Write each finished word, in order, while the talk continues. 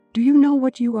Do you know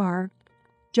what you are?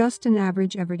 Just an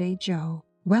average everyday Joe.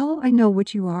 Well, I know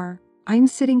what you are. I'm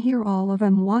sitting here, all of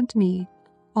 'em want me.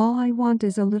 All I want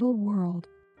is a little world.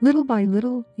 Little by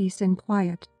little, peace and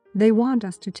quiet. They want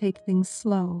us to take things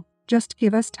slow. Just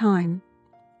give us time.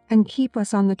 And keep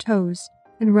us on the toes.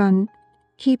 And run.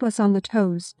 Keep us on the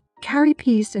toes. Carry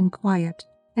peace and quiet.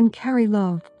 And carry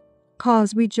love.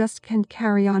 'Cause we just can't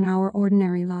carry on our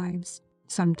ordinary lives.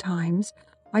 Sometimes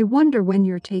I wonder when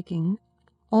you're taking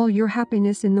all your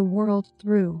happiness in the world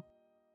through.